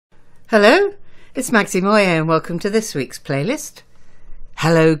Hello, it's Maxi Moya and welcome to this week's playlist,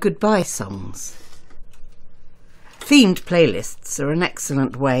 Hello Goodbye Songs. Themed playlists are an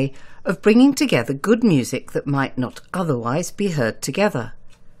excellent way of bringing together good music that might not otherwise be heard together.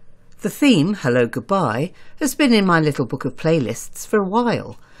 The theme, Hello Goodbye, has been in my little book of playlists for a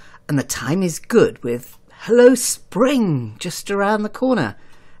while, and the time is good with Hello Spring just around the corner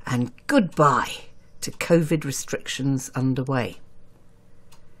and goodbye to COVID restrictions underway.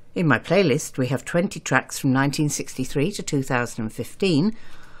 In my playlist we have 20 tracks from 1963 to 2015,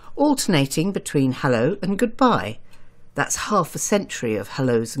 alternating between hello and goodbye. That's half a century of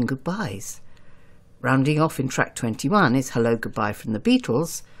hellos and goodbyes. Rounding off in track 21 is Hello Goodbye from the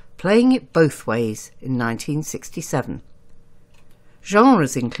Beatles, playing it both ways in 1967.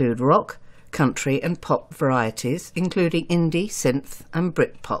 Genres include rock, country and pop varieties, including indie, synth and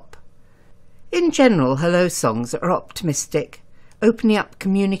Britpop. In general, hello songs are optimistic, opening up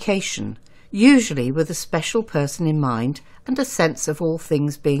communication, usually with a special person in mind and a sense of all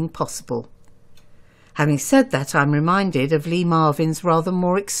things being possible. Having said that, I'm reminded of Lee Marvin's rather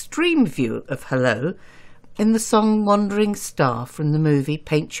more extreme view of hello in the song Wandering Star from the movie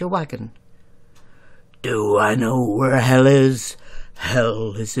Paint Your Wagon. Do I know where hell is?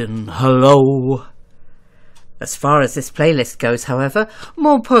 Hell is in hello. As far as this playlist goes, however,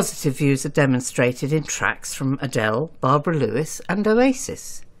 more positive views are demonstrated in tracks from Adele, Barbara Lewis and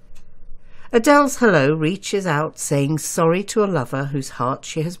Oasis. Adele's Hello reaches out saying sorry to a lover whose heart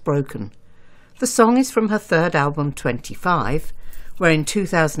she has broken. The song is from her third album 25, where in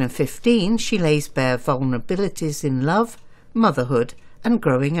 2015 she lays bare vulnerabilities in love, motherhood and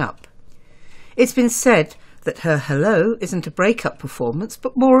growing up. It's been said that her Hello isn't a breakup performance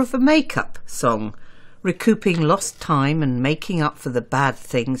but more of a make-up song, recouping lost time and making up for the bad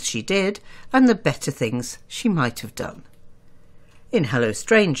things she did and the better things she might have done. In Hello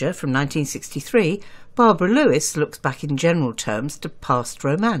Stranger from 1963, Barbara Lewis looks back in general terms to past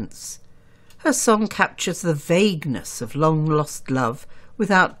romance. Her song captures the vagueness of long-lost love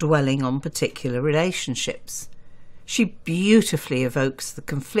without dwelling on particular relationships. She beautifully evokes the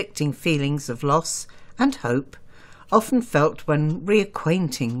conflicting feelings of loss and hope, often felt when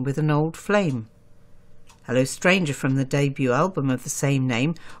reacquainting with an old flame. Hello Stranger from the debut album of the same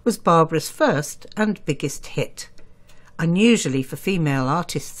name was Barbara's first and biggest hit. Unusually for female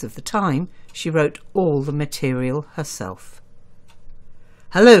artists of the time, she wrote all the material herself.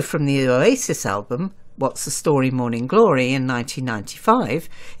 Hello from the Oasis album, What's the Story Morning Glory in 1995,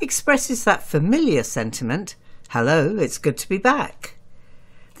 expresses that familiar sentiment, hello, it's good to be back.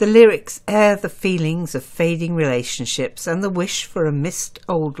 The lyrics air the feelings of fading relationships and the wish for a missed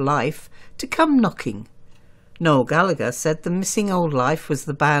old life to come knocking. Noel Gallagher said the missing old life was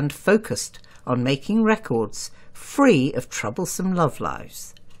the band focused on making records free of troublesome love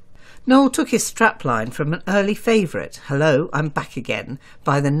lives. Noel took his strapline from an early favourite, Hello, I'm Back Again,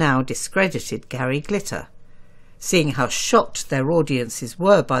 by the now discredited Gary Glitter. Seeing how shocked their audiences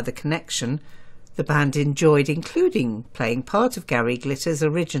were by the connection, the band enjoyed including playing part of Gary Glitter's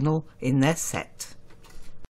original in their set.